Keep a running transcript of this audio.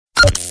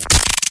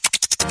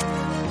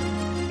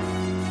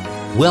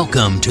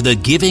Welcome to the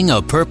Giving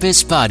a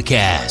Purpose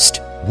podcast.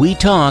 We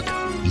talk,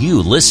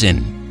 you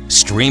listen.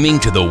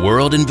 Streaming to the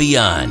world and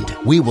beyond,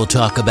 we will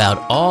talk about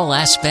all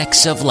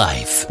aspects of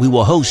life. We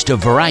will host a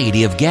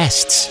variety of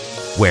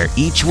guests, where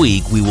each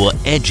week we will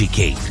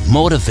educate,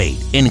 motivate,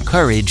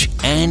 encourage,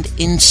 and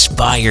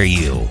inspire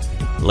you.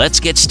 Let's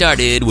get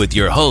started with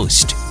your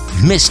host,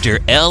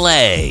 Mr.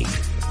 L.A.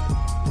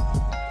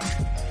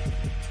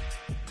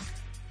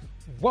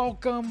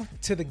 Welcome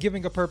to the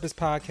Giving a Purpose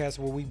podcast,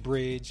 where we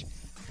bridge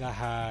the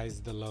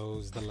highs, the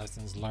lows, the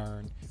lessons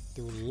learned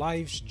through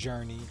life's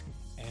journey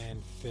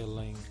and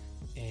filling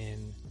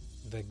in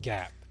the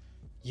gap.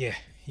 Yeah,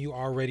 you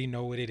already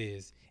know what it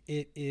is.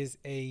 It is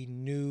a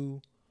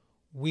new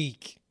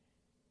week.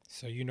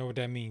 So you know what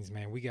that means,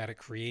 man. We got to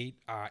create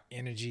our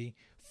energy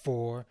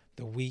for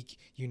the week.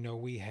 You know,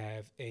 we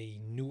have a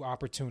new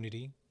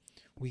opportunity.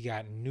 We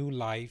got new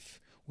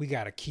life. We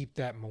got to keep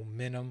that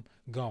momentum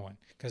going,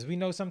 because we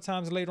know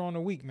sometimes later on in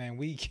the week, man,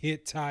 we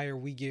get tired,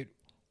 we get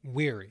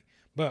weary,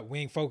 but we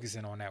ain't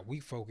focusing on that. We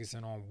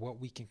focusing on what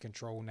we can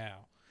control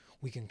now.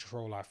 We can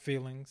control our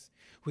feelings.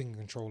 We can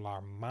control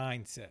our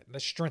mindset.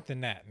 Let's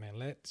strengthen that, man.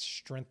 Let's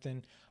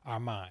strengthen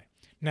our mind.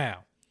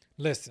 Now,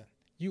 listen,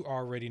 you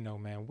already know,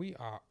 man, we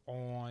are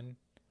on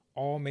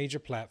all major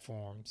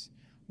platforms.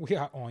 We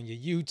are on your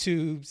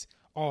YouTubes,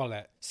 all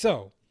that.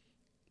 So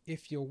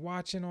if you're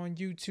watching on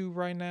YouTube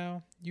right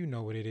now, you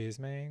know what it is,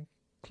 man.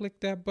 Click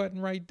that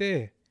button right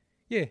there.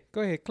 Yeah,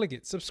 go ahead, click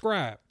it.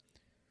 Subscribe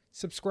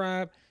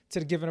to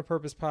the Giving a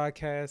Purpose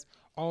podcast.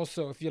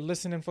 Also, if you're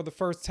listening for the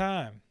first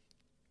time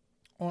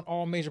on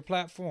all major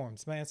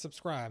platforms, man,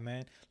 subscribe,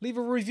 man. Leave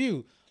a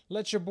review.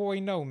 Let your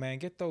boy know, man.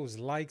 Get those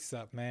likes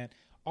up, man.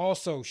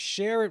 Also,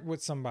 share it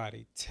with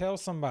somebody. Tell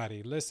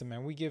somebody, listen,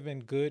 man, we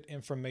giving good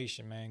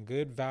information, man.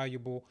 Good,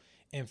 valuable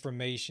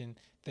information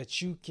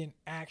that you can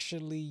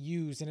actually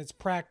use, and it's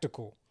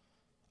practical.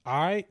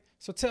 All right?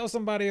 So tell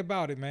somebody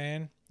about it,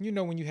 man. You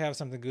know, when you have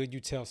something good, you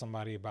tell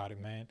somebody about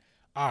it, man.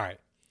 All right.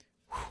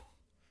 Whew.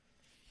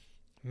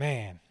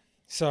 Man.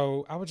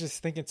 So I was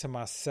just thinking to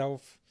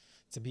myself,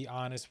 to be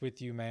honest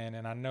with you, man,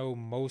 and I know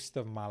most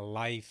of my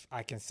life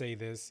I can say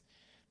this,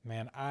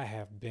 man, I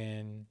have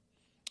been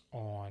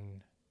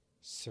on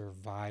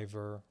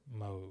survivor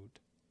mode.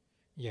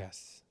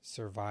 Yes,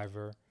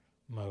 survivor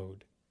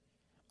mode.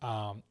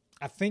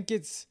 I think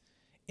it's,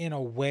 in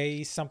a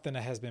way, something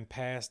that has been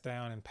passed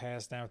down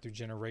through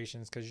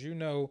generations, because, you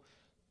know,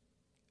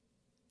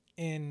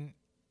 in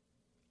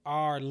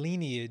our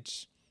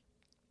lineage,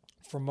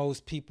 for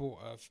most people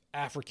of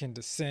African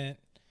descent,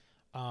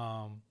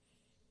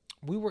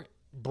 we were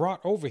brought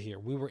over here.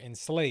 We were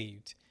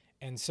enslaved.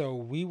 And so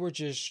we were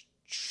just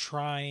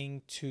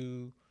trying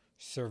to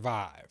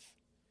survive,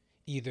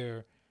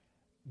 either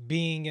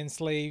being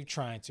enslaved,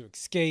 trying to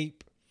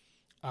escape,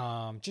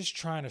 just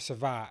trying to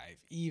survive,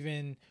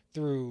 even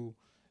through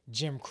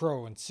Jim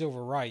Crow and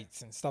civil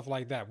rights and stuff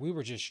like that. We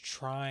were just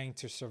trying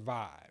to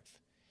survive,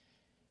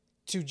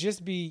 to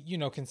just be, you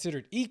know,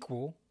 considered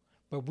equal,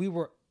 but we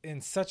were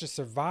in such a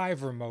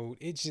survivor mode.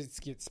 It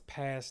just gets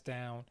passed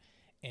down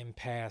and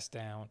passed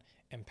down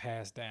and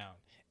passed down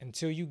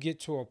until you get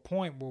to a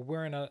point where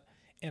we're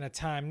in a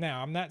time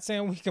now. I'm not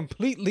saying we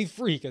completely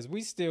free, because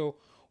we still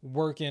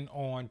working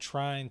on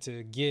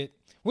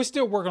we're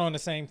still working on the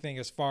same thing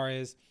as far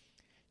as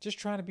just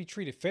trying to be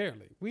treated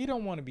fairly. We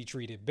don't want to be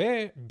treated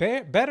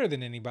better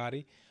than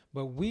anybody,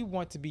 but we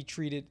want to be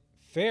treated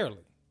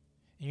fairly.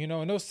 You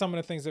know, and those are some of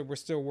the things that we're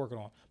still working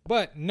on.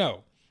 But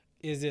no,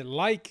 is it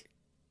like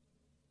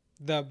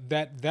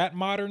that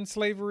modern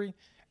slavery?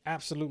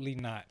 Absolutely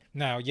not.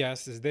 Now,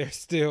 yes, is there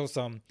still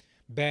some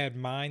bad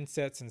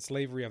mindsets and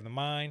slavery of the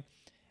mind?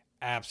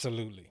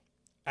 Absolutely.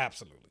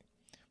 Absolutely.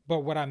 But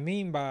what I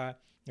mean by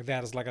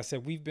that is, like I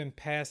said, we've been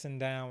passing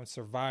down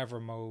survivor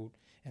mode,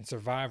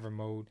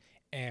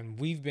 and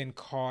we've been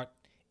caught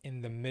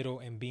in the middle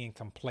and being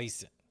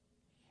complacent.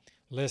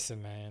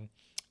 Listen, man,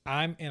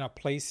 I'm in a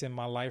place in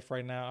my life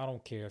right now. I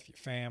don't care if you're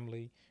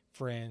family,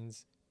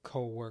 friends,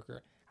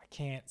 co-worker. I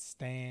can't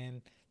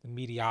stand the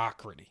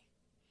mediocrity.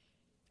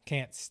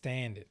 Can't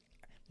stand it.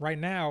 Right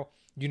now,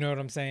 you know what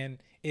I'm saying?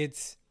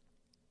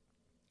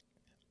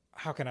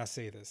 How can I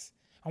say this?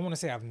 I want to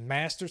say I've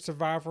mastered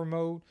survivor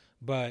mode,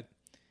 but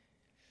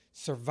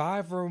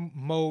survivor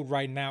mode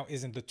right now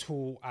isn't the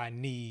tool I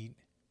need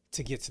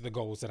to get to the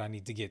goals that I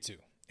need to get to,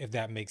 if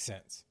that makes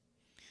sense.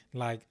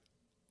 Like,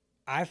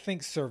 I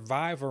think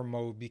survivor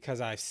mode, because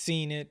I've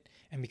seen it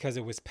and because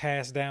it was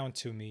passed down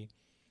to me,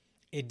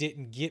 it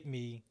didn't get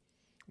me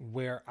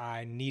where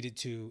I needed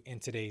to in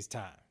today's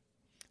time.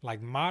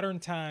 Like, modern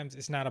times,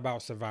 it's not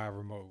about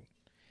survivor mode.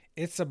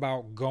 It's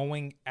about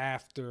going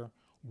after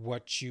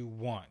what you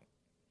want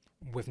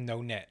with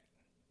no net.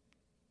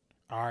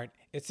 All right.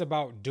 It's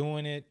about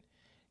doing it,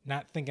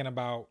 not thinking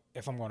about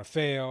if I'm going to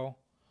fail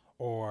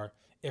or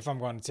if I'm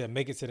going to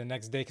make it to the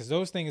next day, because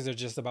those things are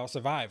just about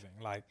surviving.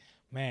 Like,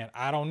 man,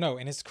 I don't know.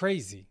 And it's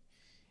crazy.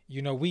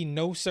 You know, we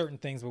know certain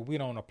things, but we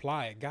don't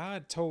apply it.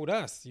 God told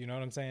us, you know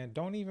what I'm saying?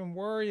 Don't even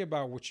worry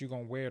about what you're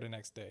going to wear the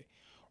next day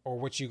or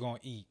what you're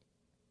going to eat.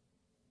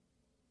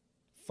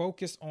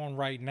 Focus on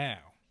right now.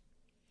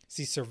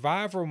 See,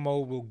 survival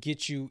mode will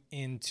get you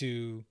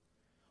into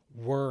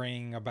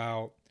worrying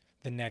about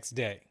the next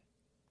day.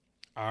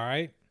 All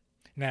right.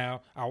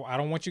 Now, I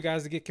don't want you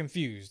guys to get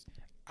confused.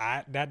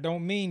 That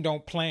don't mean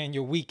don't plan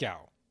your week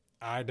out.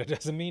 That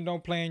doesn't mean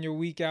don't plan your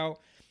week out.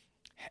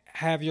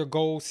 Have your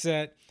goals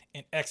set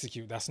and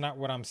execute. That's not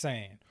what I'm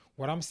saying.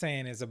 What I'm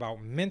saying is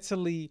about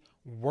mentally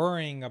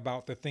worrying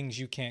about the things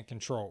you can't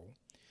control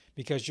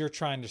because you're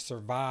trying to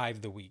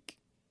survive the week.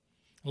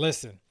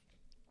 Listen,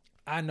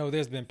 I know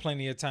there's been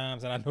plenty of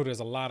times, and I know there's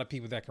a lot of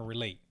people that can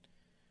relate.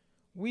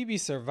 We be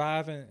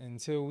surviving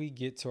until we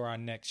get to our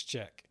next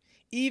check.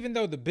 Even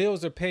though the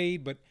bills are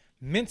paid, but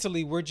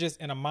mentally we're just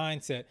in a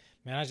mindset,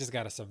 man, I just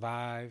got to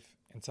survive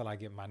until I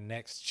get my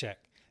next check.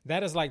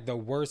 That is like the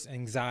worst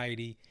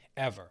anxiety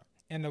ever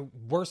and the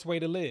worst way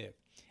to live.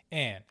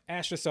 And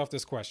ask yourself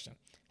this question.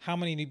 How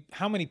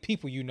many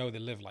people you know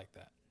that live like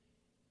that?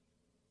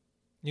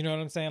 You know what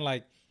I'm saying?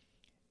 Like,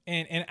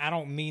 and I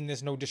don't mean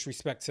this no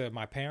disrespect to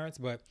my parents,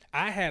 but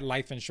I had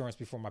life insurance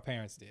before my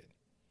parents did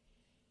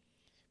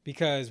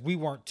because we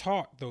weren't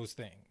taught those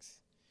things.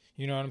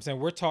 You know what I'm saying?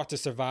 We're taught to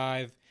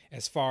survive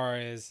as far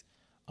as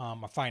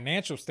a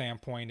financial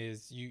standpoint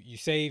is you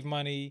save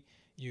money,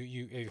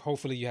 you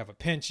hopefully you have a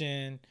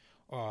pension,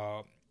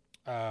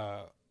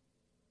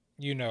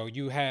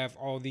 you have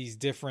all these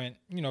different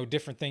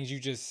things you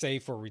just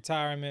save for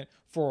retirement,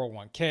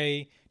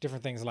 401k,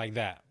 different things like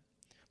that.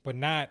 But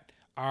not,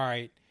 all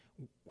right,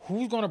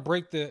 who's going to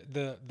break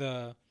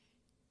the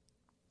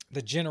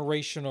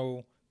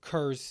generational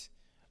curse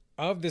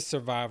of this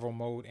survival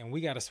mode, and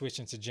we got to switch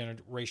into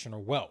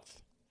generational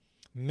wealth,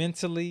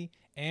 mentally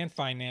and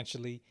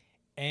financially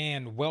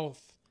and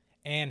wealth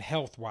and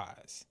health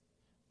wise.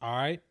 All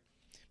right.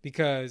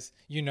 Because,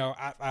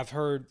 I've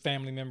heard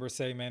family members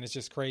say, man, it's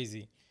just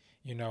crazy.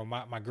 Both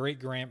of my great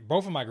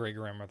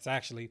grandmothers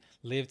actually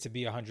lived to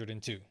be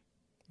 102,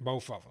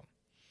 both of them.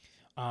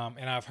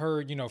 And I've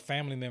heard,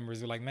 family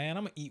members are like, man,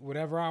 I'm gonna eat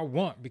whatever I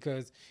want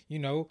because,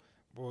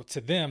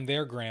 to them,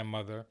 their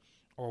grandmother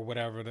or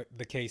whatever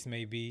the case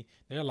may be,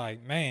 they're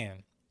like,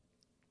 man,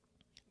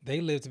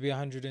 they lived to be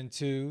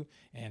 102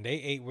 and they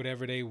ate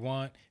whatever they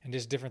want and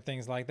just different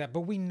things like that.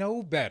 But we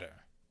know better.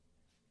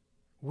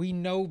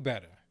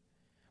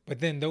 But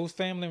then those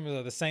family members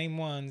are the same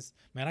ones,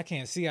 man, I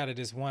can't see out of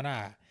this one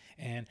eye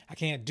and I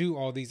can't do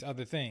all these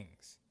other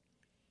things.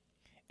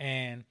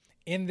 And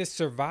in this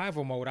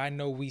survival mode, I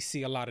know we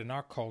see a lot in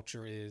our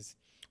culture is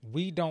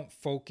we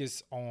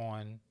focus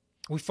on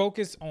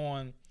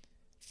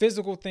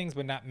physical things,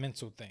 but not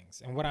mental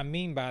things. And what I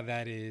mean by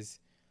that is,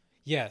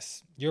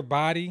 yes, your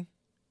body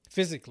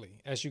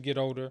physically, as you get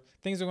older,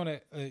 things are going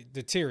to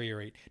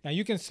deteriorate. Now,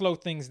 you can slow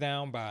things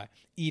down by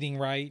eating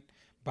right,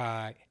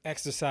 by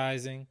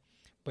exercising,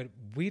 but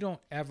we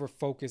don't ever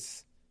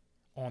focus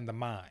on the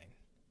mind.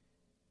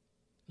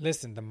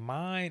 Listen, the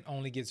mind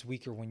only gets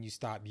weaker when you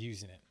stop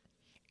using it.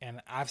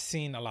 And I've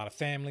seen a lot of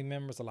family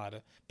members, a lot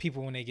of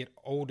people when they get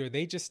older,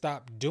 they just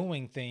stop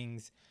doing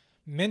things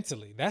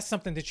mentally. That's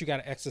something that you got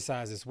to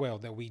exercise as well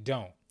that we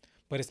don't.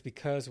 But it's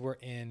because we're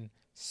in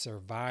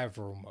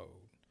survival mode.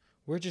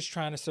 We're just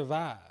trying to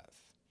survive.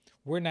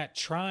 We're not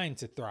trying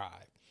to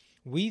thrive.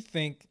 We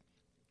think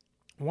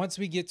once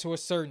we get to a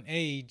certain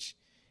age,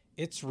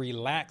 it's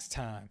relaxed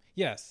time.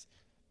 Yes,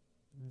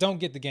 don't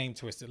get the game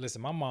twisted.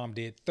 Listen, my mom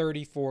did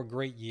 34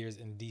 great years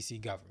in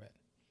DC government.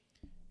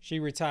 She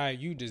retired.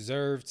 You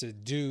deserve to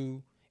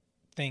do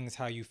things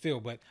how you feel.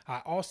 But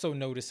I also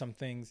noticed some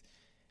things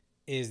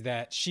is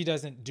that she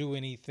doesn't do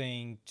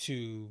anything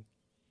to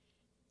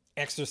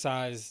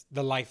exercise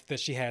the life that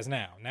she has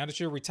now. Now that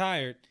you're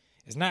retired,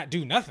 it's not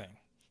do nothing.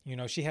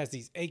 She has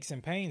these aches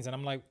and pains. And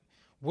I'm like,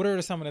 what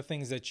are some of the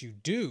things that you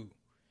do?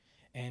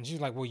 And she's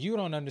like, well, you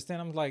don't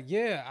understand. I'm like,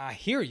 yeah, I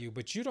hear you,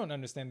 but you don't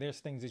understand. There's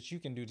things that you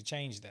can do to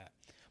change that.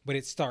 But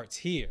it starts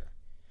here.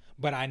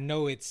 But I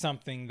know it's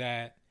something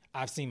that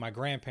I've seen my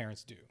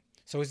grandparents do.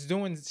 So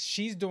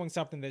she's doing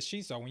something that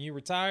she saw. When you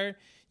retire,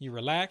 you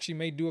relax. You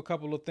may do a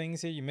couple of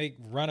things here. You may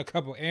run a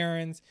couple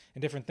errands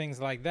and different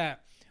things like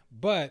that.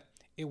 But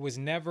it was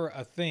never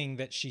a thing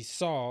that she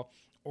saw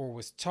or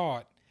was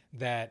taught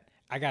that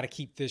I got to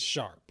keep this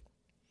sharp.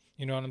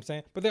 You know what I'm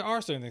saying? But there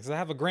are certain things. I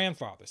have a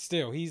grandfather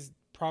still. He's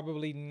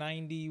probably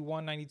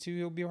 91, 92.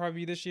 He'll be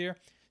probably this year.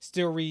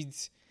 Still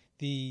reads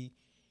the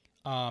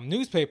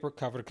newspaper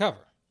cover to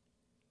cover.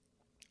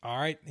 All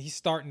right. He's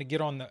starting to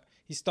get on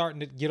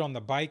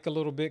the bike a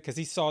little bit because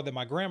he saw that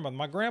my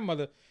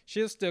grandmother,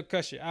 she'll still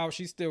cuss you out.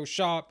 She's still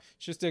sharp.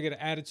 She'll still get an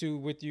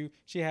attitude with you.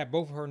 She had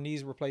both of her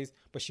knees replaced,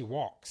 but she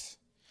walks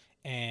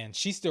and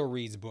she still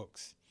reads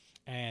books.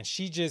 And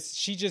she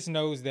just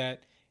knows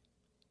that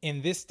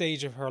in this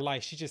stage of her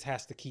life, she just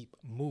has to keep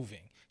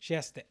moving. She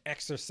has to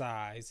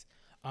exercise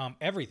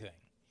everything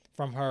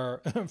from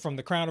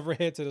the crown of her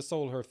head to the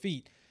sole of her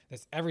feet.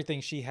 That's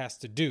everything she has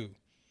to do.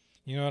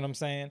 You know what I'm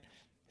saying?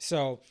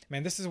 So,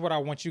 man, this is what I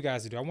want you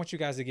guys to do. I want you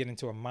guys to get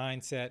into a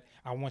mindset.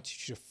 I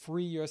want you to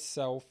free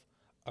yourself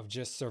of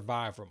just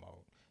survival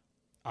mode.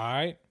 All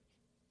right?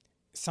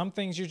 Some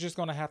things you're just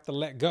going to have to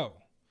let go.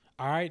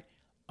 All right?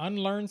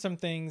 unlearn some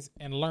things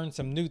and learn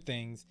some new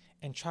things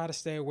and try to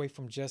stay away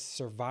from just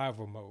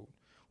survival mode.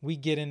 We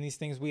get in these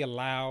things, we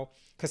allow,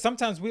 because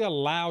sometimes we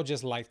allow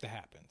just life to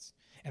happen.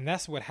 And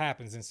that's what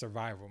happens in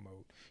survival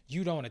mode.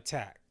 You don't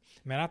attack.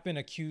 Man, I've been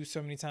accused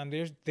so many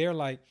times. They're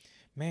like,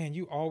 man,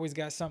 you always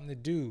got something to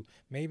do.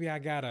 Maybe I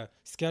got to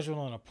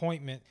schedule an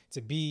appointment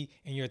to be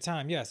in your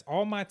time. Yes,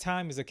 all my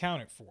time is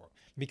accounted for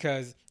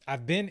because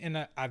I've been in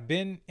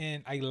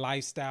a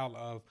lifestyle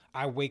of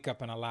I wake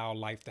up and allow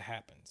life to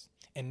happen.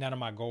 And none of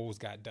my goals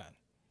got done.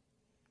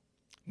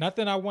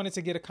 Nothing I wanted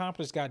to get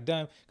accomplished got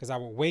done because I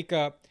would wake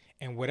up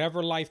and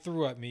whatever life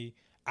threw at me,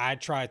 I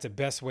tried the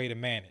best way to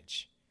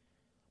manage.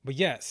 But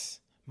yes,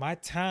 my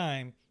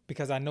time,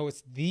 because I know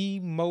it's the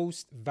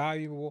most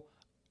valuable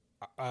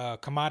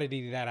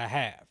commodity that I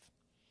have.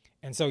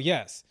 And so,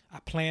 yes, I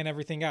plan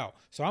everything out.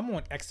 So I'm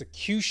on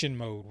execution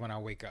mode when I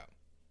wake up.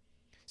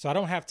 So I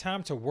don't have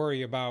time to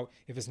worry about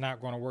if it's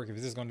not going to work, if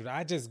it's just going to do that.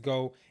 I just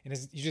go and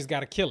you just got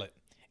to kill it.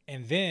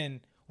 And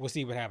then we'll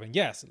see what happens.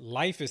 Yes,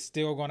 life is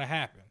still going to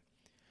happen.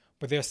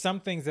 But there's some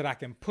things that I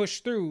can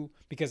push through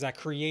because I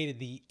created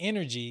the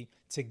energy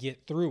to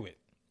get through it.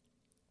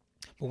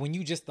 But when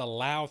you just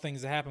allow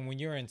things to happen, when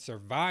you're in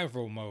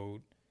survival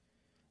mode,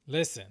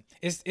 listen,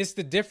 it's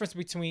the difference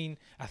between,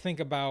 I think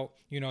about,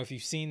 if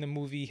you've seen the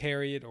movie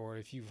Harriet or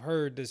if you've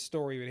heard the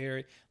story with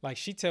Harriet, like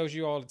she tells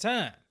you all the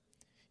time.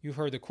 You've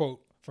heard the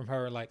quote from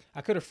her, like,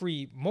 I could have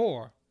freed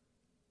more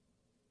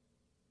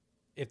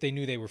if they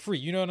knew they were free.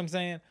 You know what I'm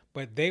saying?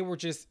 But they were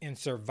just in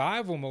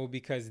survival mode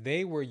because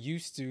they were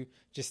used to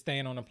just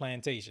staying on a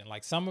plantation.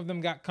 Like some of them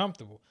got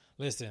comfortable.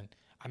 Listen,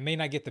 I may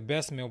not get the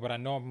best meal, but I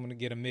know I'm going to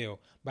get a meal.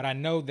 But I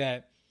know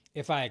that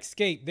if I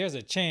escape, there's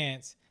a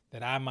chance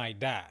that I might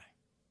die.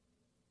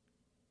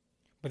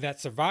 But that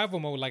survival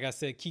mode, like I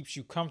said, keeps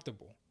you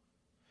comfortable.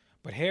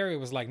 But Harriet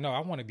was like, no, I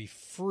want to be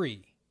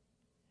free.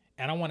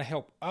 And I want to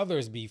help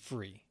others be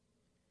free.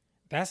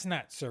 That's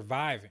not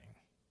surviving.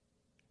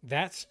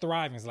 That's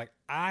thriving. It's like,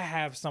 I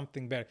have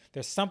something better.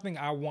 There's something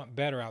I want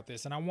better out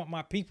this. And I want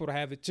my people to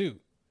have it too.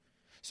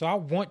 So I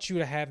want you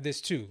to have this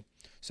too.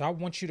 So I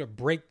want you to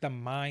break the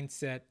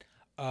mindset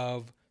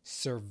of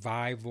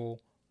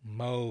survival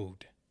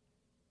mode.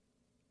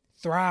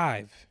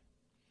 Thrive.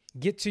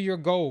 Get to your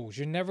goals.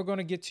 You're never going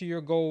to get to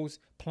your goals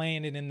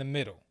playing it in the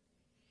middle.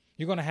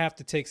 You're going to have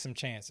to take some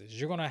chances.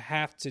 You're going to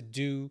have to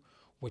do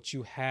what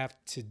you have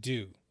to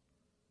do.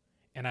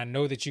 And I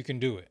know that you can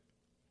do it.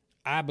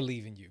 I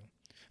believe in you.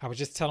 I was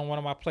just telling one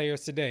of my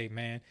players today,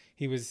 man,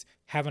 he was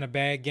having a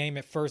bad game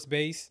at first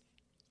base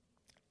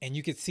and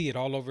you could see it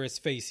all over his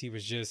face. He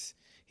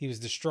was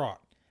distraught.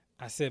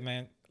 I said,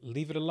 man,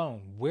 leave it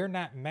alone. We're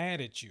not mad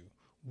at you.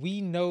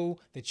 We know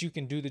that you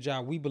can do the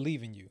job. We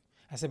believe in you.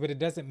 I said, but it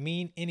doesn't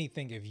mean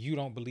anything if you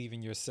don't believe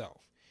in yourself.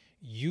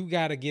 You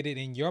got to get it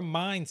in your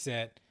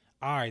mindset.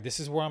 All right, this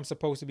is where I'm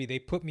supposed to be. They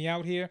put me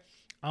out here.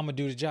 I'm going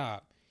to do the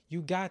job.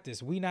 You got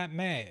this. We not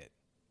mad.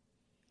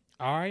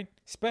 All right.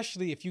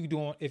 Especially if you're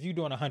doing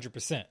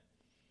 100%.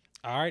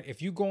 All right.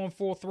 If you going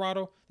full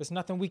throttle, there's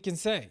nothing we can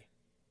say.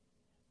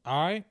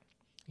 All right.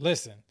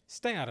 Listen,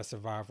 stay out of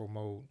survival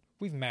mode.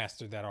 We've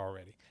mastered that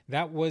already.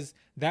 That was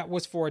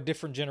for a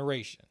different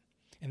generation.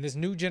 In this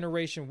new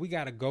generation, we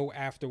got to go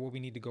after what we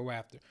need to go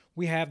after.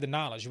 We have the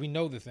knowledge. We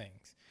know the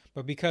things.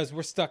 But because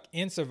we're stuck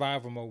in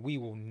survival mode, we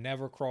will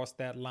never cross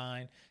that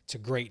line to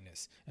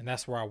greatness. And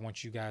that's where I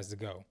want you guys to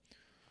go.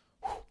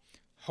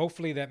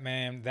 Hopefully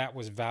that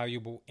was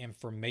valuable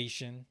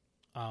information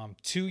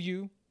to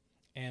you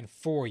and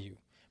for you.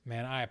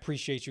 Man, I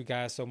appreciate you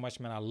guys so much,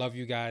 man. I love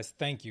you guys.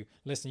 Thank you.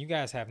 Listen, you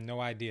guys have no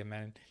idea,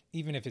 man.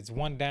 Even if it's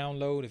 1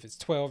 download, if it's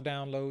 12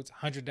 downloads,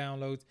 100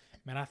 downloads,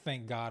 man, I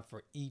thank God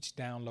for each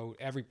download,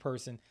 every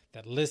person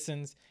that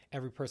listens,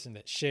 every person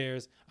that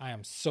shares. I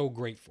am so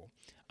grateful.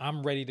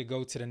 I'm ready to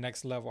go to the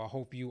next level. I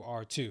hope you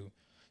are too.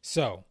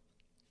 So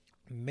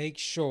make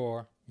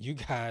sure you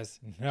guys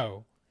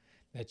know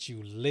that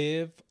you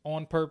live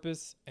on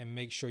purpose and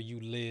make sure you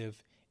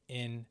live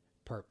in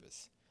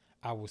purpose.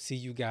 I will see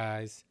you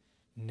guys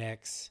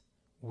next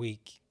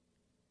week.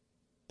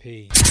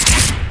 Peace.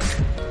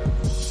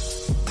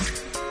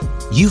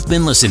 You've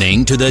been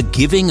listening to the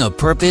Giving a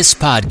Purpose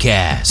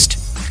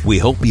podcast. We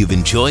hope you've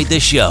enjoyed the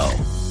show.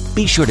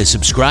 Be sure to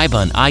subscribe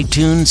on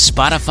iTunes,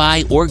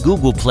 Spotify, or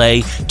Google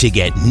Play to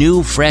get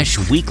new, fresh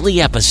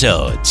weekly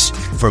episodes.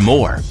 For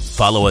more,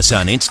 follow us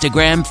on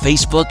Instagram,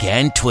 Facebook,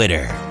 and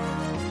Twitter.